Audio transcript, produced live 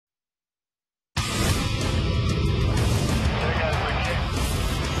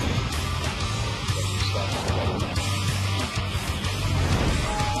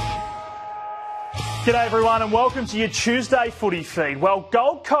G'day everyone and welcome to your Tuesday footy feed. Well,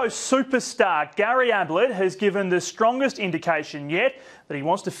 Gold Coast superstar Gary Ablett has given the strongest indication yet that he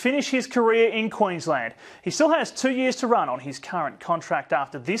wants to finish his career in Queensland. He still has 2 years to run on his current contract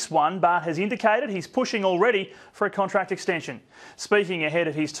after this one, but has indicated he's pushing already for a contract extension. Speaking ahead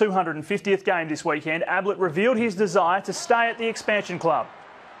of his 250th game this weekend, Ablett revealed his desire to stay at the expansion club.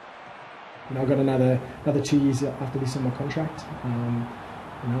 I've got another 2 years after this on my contract.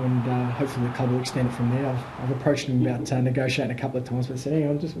 And hopefully the club will extend it from there. I've approached him about negotiating a couple of times, but said, hang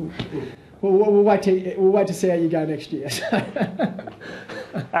on, we'll wait to see how you go next year.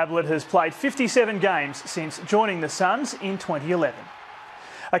 Ablett has played 57 games since joining the Suns in 2011.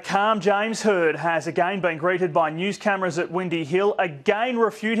 A calm James Hird has again been greeted by news cameras at Windy Hill, again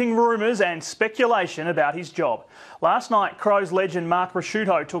refuting rumours and speculation about his job. Last night, Crows legend Mark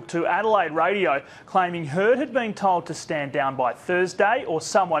Prosciutto took to Adelaide Radio, claiming Hird had been told to stand down by Thursday or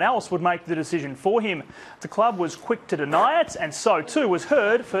someone else would make the decision for him. The club was quick to deny it, and so too was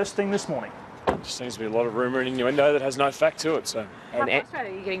Hird first thing this morning. There seems to be a lot of rumour and innuendo that has no fact to it. So, how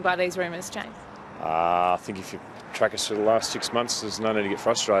frustrated are you getting by these rumours, James? I think if you track us for the last 6 months, there's no need to get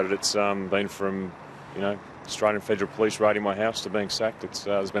frustrated. It's been from, Australian Federal Police raiding my house to being sacked.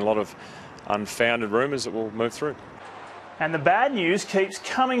 There's been a lot of unfounded rumours that will move through. And the bad news keeps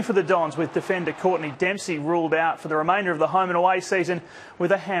coming for the Dons, with defender Courtney Dempsey ruled out for the remainder of the home and away season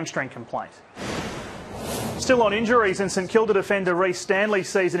with a hamstring complaint. Still on injuries, and St Kilda defender Rhys Stanley's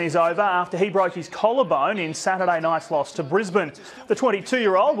season is over after he broke his collarbone in Saturday night's loss to Brisbane. The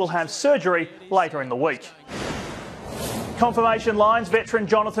 22-year-old will have surgery later in the week. Confirmation lines, veteran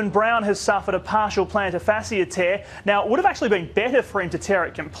Jonathan Brown has suffered a partial plantar fascia tear. Now, it would have actually been better for him to tear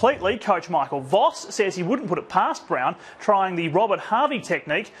it completely. Coach Michael Voss says he wouldn't put it past Brown, trying the Robert Harvey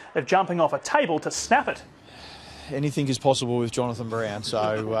technique of jumping off a table to snap it. Anything is possible with Jonathan Brown,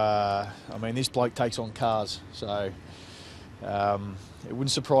 so this bloke takes on cars, so it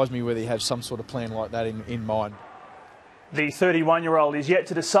wouldn't surprise me whether he has some sort of plan like that in mind. The 31-year-old is yet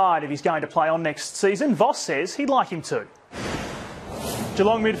to decide if he's going to play on next season. Voss says he'd like him to.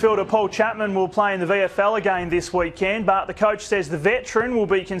 Geelong midfielder Paul Chapman will play in the VFL again this weekend, but the coach says the veteran will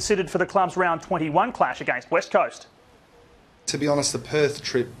be considered for the club's round 21 clash against West Coast. To be honest, the Perth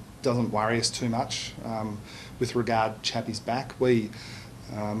trip doesn't worry us too much with regard to Chappie's back. We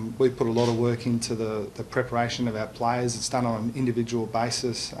put a lot of work into the preparation of our players. It's done on an individual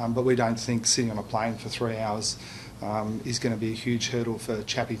basis, but we don't think sitting on a plane for 3 hours is going to be a huge hurdle for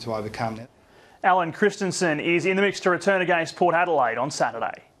Chappie to overcome. Alan Christensen is in the mix to return against Port Adelaide on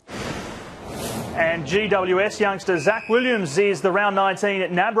Saturday. And GWS youngster Zach Williams is the round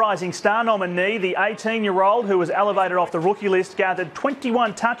 19 NAB Rising Star nominee. The 18-year-old, who was elevated off the rookie list, gathered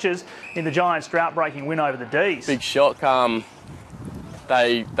 21 touches in the Giants' drought-breaking win over the D's. Big shock. Leon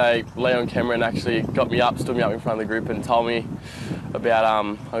Cameron actually got me up, stood me up in front of the group and told me about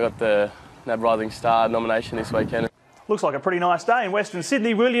I got the NAB Rising Star nomination this weekend. Looks like a pretty nice day in Western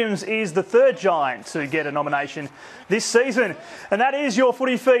Sydney. Williams is the third Giant to get a nomination this season. And that is your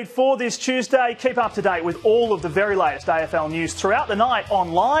footy feed for this Tuesday. Keep up to date with all of the very latest AFL news throughout the night,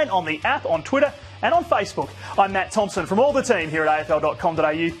 online, on the app, on Twitter and on Facebook. I'm Matt Thompson from all the team here at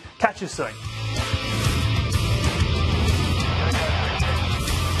afl.com.au. Catch you soon.